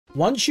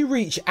Once you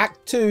reach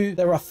Act 2,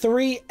 there are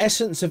 3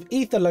 Essence of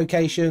Ether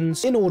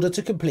locations in order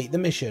to complete the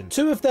mission.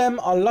 2 of them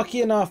are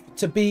lucky enough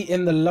to be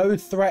in the low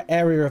threat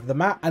area of the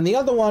map, and the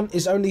other one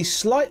is only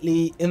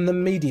slightly in the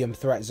medium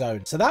threat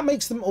zone. So that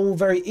makes them all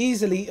very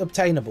easily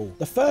obtainable.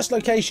 The first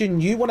location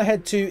you want to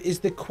head to is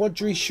the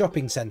Quadri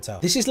Shopping Center.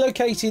 This is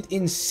located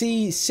in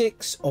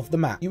C6 of the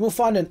map. You will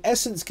find an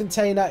Essence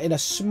container in a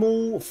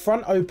small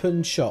front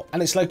open shop,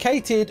 and it's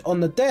located on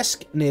the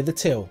desk near the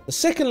till. The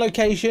second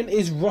location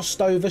is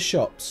Rostover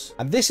Shops,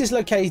 and this is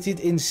located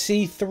in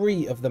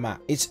C3 of the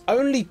map. It's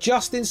only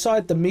just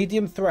inside the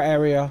medium threat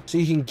area, so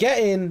you can get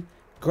in,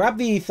 grab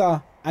the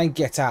ether, and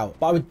get out.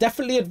 But I would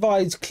definitely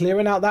advise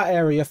clearing out that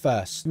area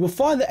first. You will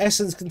find the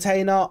Essence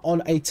container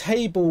on a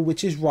table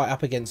which is right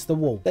up against the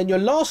wall. Then your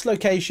last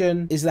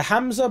location is the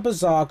Hamza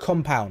Bazaar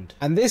compound,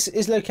 and this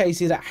is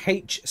located at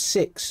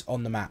H6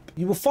 on the map.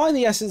 You will find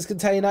the Essence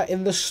container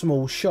in the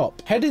small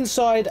shop. Head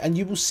inside and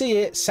you will see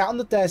it sat on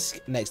the desk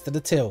next to the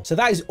till. So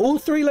that is all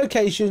 3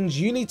 locations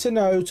you need to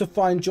know to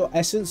find your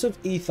Essence of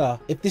Ether.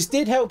 If this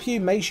did help you,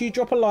 make sure you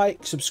drop a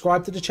like,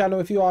 subscribe to the channel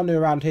if you are new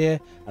around here,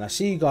 and I'll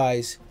see you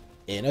guys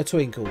in a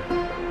twinkle.